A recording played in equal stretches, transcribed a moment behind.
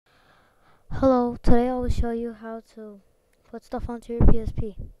Hello, today I will show you how to put stuff onto your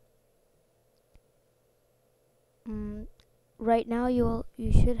PSP. Right now you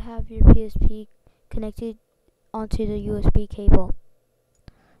should have your PSP connected onto the USB cable.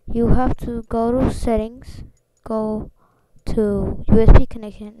 You have to go to settings, go to USB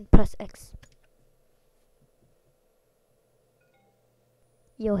connection and press X.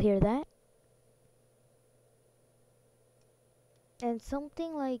 You'll hear that. And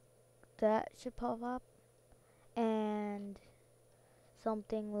something like that should pop up, and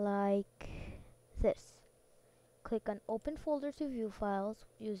something like this. Click on Open Folder to view files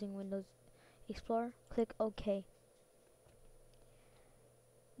using Windows Explorer. Click OK.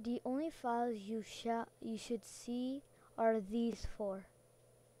 The only files you should see are these four.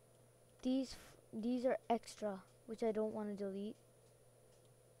 These are extra, which I don't want to delete.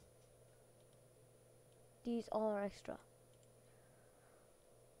 These all are extra.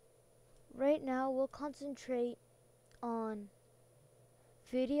 Right now we'll concentrate on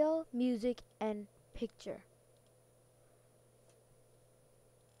video, music, and picture.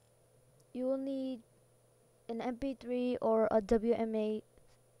 You will need an MP3 or a WMA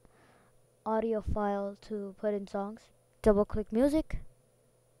audio file to put in songs. Double click music.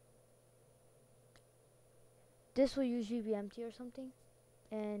 This will usually be empty or something,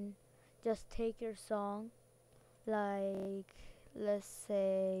 and just take your song, like let's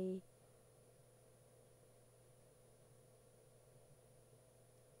say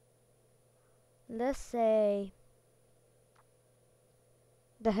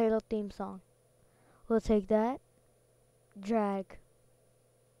the Halo theme song. We'll take that, drag.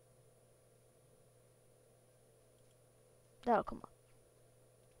 That'll come up.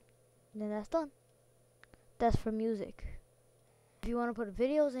 And then that's done. That's for music. If you want to put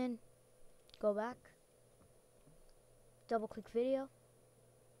videos in, go back, double click video.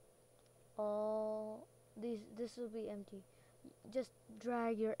 This will be empty. Just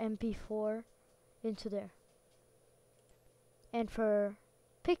drag your MP4 into there. And for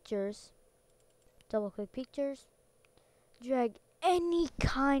pictures, double click pictures, drag any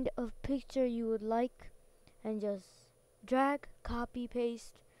kind of picture you would like, and just drag, copy,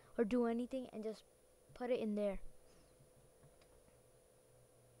 paste, or do anything and just put it in there.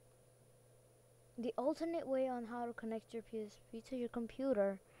 The alternate way on how to connect your PSP to your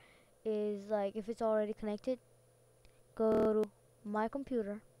computer is, like, if it's already connected, go to my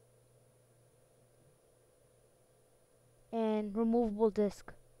computer and removable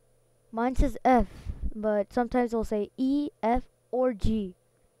disk. Mine says F, but sometimes it'll say E, F, or G.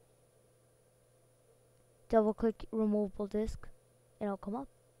 Double click removable disk and it'll come up.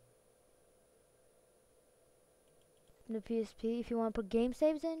 In the PSP, if you want to put game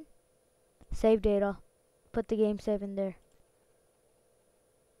saves in, save data, put the game save in there.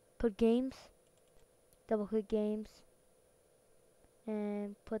 Put games, double click games,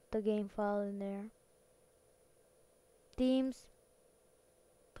 and put the game file in there. Themes,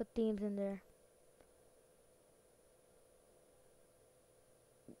 put themes in there.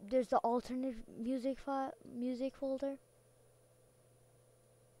 There's the alternate music folder,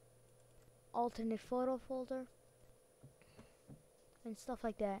 alternate photo folder, and stuff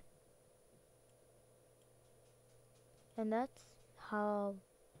like that. And that's how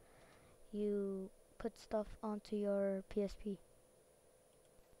you put stuff onto your PSP.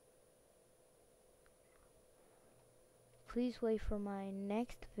 Please wait for my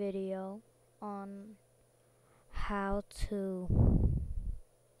next video on how to,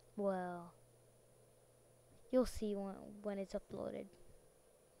 well, you'll see when it's uploaded.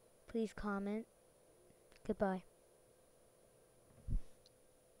 Please comment. Goodbye.